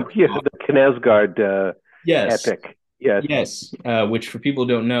Norwegian. The Knausgaard yes, epic. Yes. Yes, which for people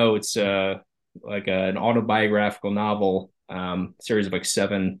who don't know, it's an autobiographical novel, series of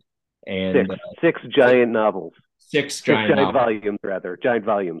 7 and six giant novels. Six giant volumes, rather. Giant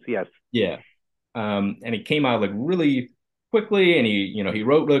volumes, yes. Yeah. And it came out really quickly, and he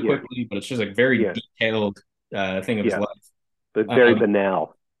wrote really quickly, but it's just very detailed thing of his life. But very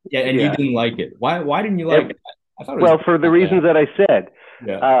banal. Yeah, and you didn't like it. Why didn't you like it? I thought it was for the reasons that I said.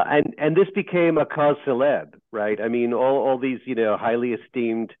 Yeah. And this became a cause célèbre, right? I mean, all these, highly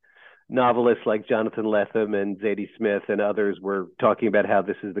esteemed novelists like Jonathan Lethem and Zadie Smith and others were talking about how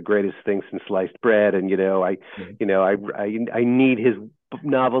this is the greatest thing since sliced bread, and I need his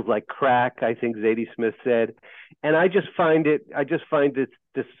novels like crack, I think Zadie Smith said, and I just find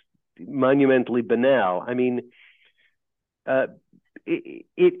this monumentally banal. I mean,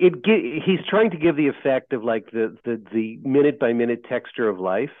 he's trying to give the effect of the minute by minute texture of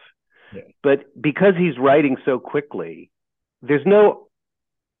life, but because he's writing so quickly, there's no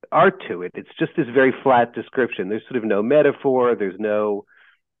art to it. It's just this very flat description. There's sort of no metaphor. There's no,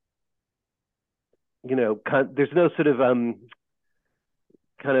 there's no sort of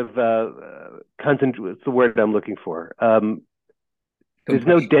what's the word I'm looking for? There's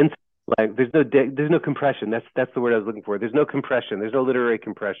no density Like there's no compression. That's the word I was looking for. There's no compression. There's no literary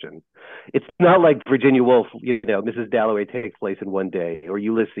compression. It's not like Virginia Woolf, Mrs. Dalloway takes place in one day, or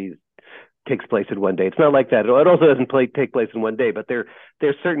Ulysses takes place in one day. It's not like that. It also doesn't take place in one day, but there's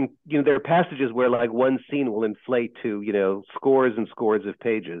certain, there are passages where like one scene will inflate to, scores and scores of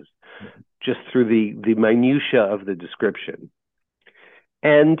pages just through the minutia of the description.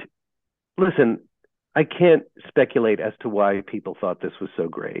 And listen, I can't speculate as to why people thought this was so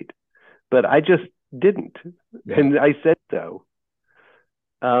great, but I just didn't. Yeah. And I said so.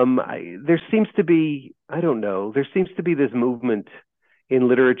 There seems to be, I don't know, there seems to be this movement in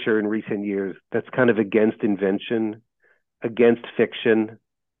literature in recent years that's kind of against invention, against fiction.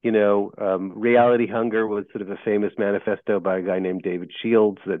 Reality hunger was sort of a famous manifesto by a guy named David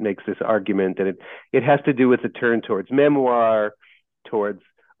Shields that makes this argument, and it has to do with the turn towards memoir, towards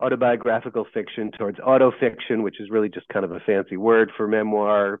autobiographical fiction, towards autofiction, which is really just kind of a fancy word for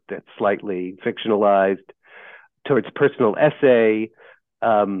memoir that's slightly fictionalized, towards personal essay,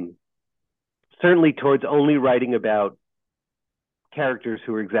 certainly towards only writing about characters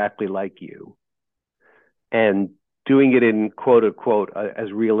who are exactly like you, and doing it in quote unquote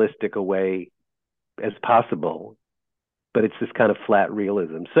as realistic a way as possible, but it's this kind of flat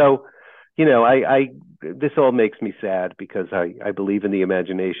realism. So, I this all makes me sad because I believe in the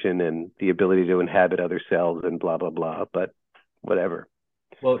imagination and the ability to inhabit other selves and blah blah blah. But whatever.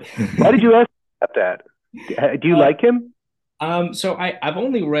 Well, Why did you ask about that? Do you like him? so I've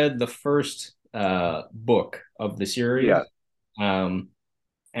only read the first book of the series. Yeah.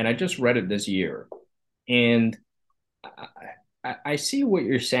 And I just read it this year. And I see what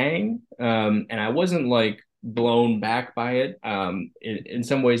you're saying. And I wasn't like blown back by it. In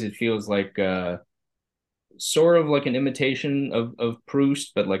some ways it feels like sort of like an imitation of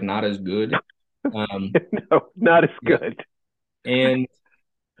Proust, but like not as good. Um, No, not as yeah. good. And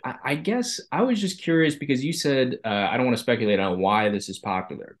I guess I was just curious because you said I don't want to speculate on why this is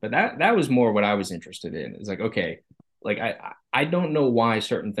popular, but that was more what I was interested in. It's like, okay, like I don't know why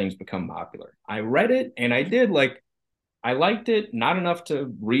certain things become popular. I read it and I did like I liked it, not enough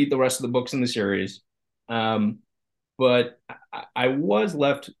to read the rest of the books in the series. Um, but I was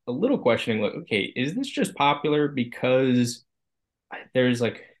left a little questioning, like, okay, is this just popular because there's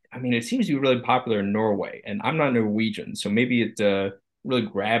like, I mean, it seems to be really popular in Norway, and I'm not Norwegian, so maybe it really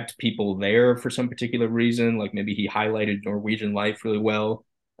grabbed people there for some particular reason. Like maybe he highlighted Norwegian life really well.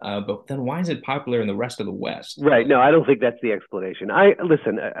 But then why is it popular in the rest of the West? Right. No, I don't think that's the explanation. I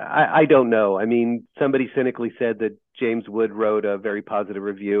listen. I don't know. I mean, somebody cynically said that James Wood wrote a very positive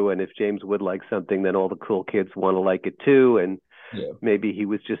review, and if James Wood likes something, then all the cool kids want to like it too. And Yeah, maybe he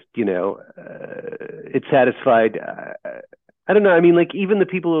was just, it satisfied. I don't know. I mean, like even the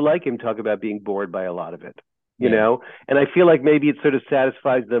people who like him talk about being bored by a lot of it, yeah, and I feel like maybe it sort of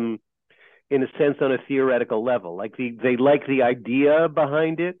satisfies them in a sense on a theoretical level. Like they like the idea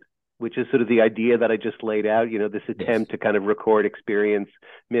behind it, which is sort of the idea that I just laid out, this yes, attempt to kind of record experience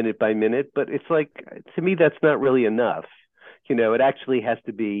minute by minute. But it's like, to me, that's not really enough. It actually has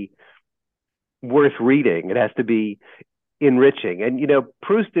to be worth reading. It has to be enriching. And,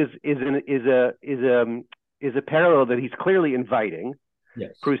 Proust is a parallel that he's clearly inviting.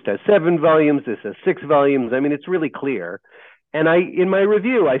 yes, Proust has 7 volumes. This has 6 volumes. I mean, it's really clear. And in my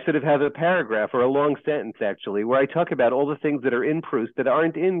review, I sort of have a paragraph or a long sentence actually, where I talk about all the things that are in Proust that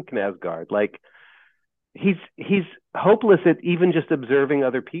aren't in Knausgaard. Like he's hopeless at even just observing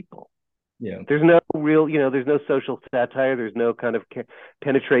other people. yeah. There's no real, there's no social satire. There's no kind of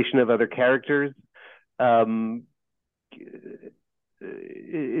penetration of other characters. Um,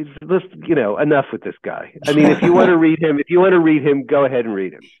 it's just, enough with this guy. I mean, if you want to read him, go ahead and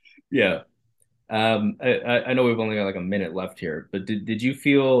read him. Yeah. I know we've only got like a minute left here, but did you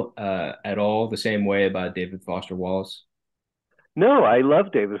feel at all the same way about David Foster Wallace? No, I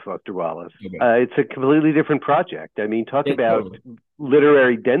love David Foster Wallace. Okay. It's a completely different project. I mean, talk Yeah, about totally.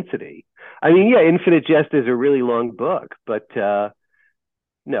 literary density. I mean, yeah, Infinite Jest is a really long book, but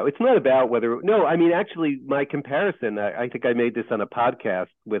no, it's not about whether. No, I mean, actually, my comparison, I think I made this on a podcast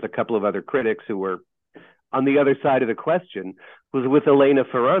with a couple of other critics who were on the other side of the question, was with Elena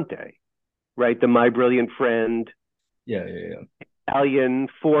Ferrante, right? The My Brilliant Friend, Yeah, yeah, yeah. Italian,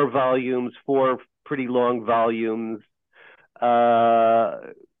 4 volumes, 4 pretty long volumes. Uh,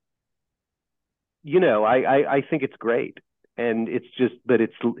 I think it's great, and it's just, but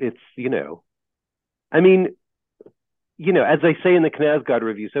it's I mean, as I say in the Knausgaard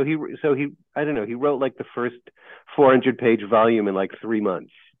review, so he I don't know, he wrote like the first 400-page volume in like 3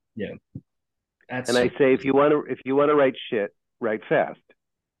 months, Yeah. That's and I so say crazy. if you want to write shit, write fast.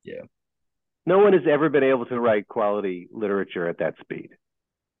 Yeah. No one has ever been able to write quality literature at that speed.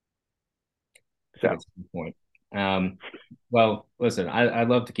 at So, some point. Um, well, listen, I'd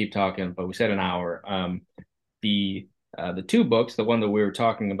love to keep talking, but we said an hour. The the two books, the one that we were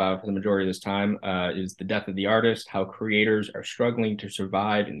talking about for the majority of this time, is The Death of the Artist: How Creators Are Struggling to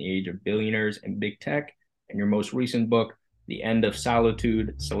Survive in the Age of Billionaires and Big Tech, and your most recent book, The End of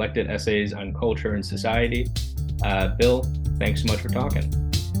Solitude: Selected Essays on Culture and Society. Bill, thanks so much for talking.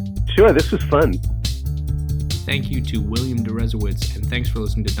 sure, this was fun. Thank you to William Deresiewicz, and thanks for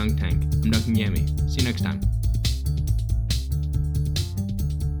listening to Dunk Tank. I'm Duncan Yammy. See you next time.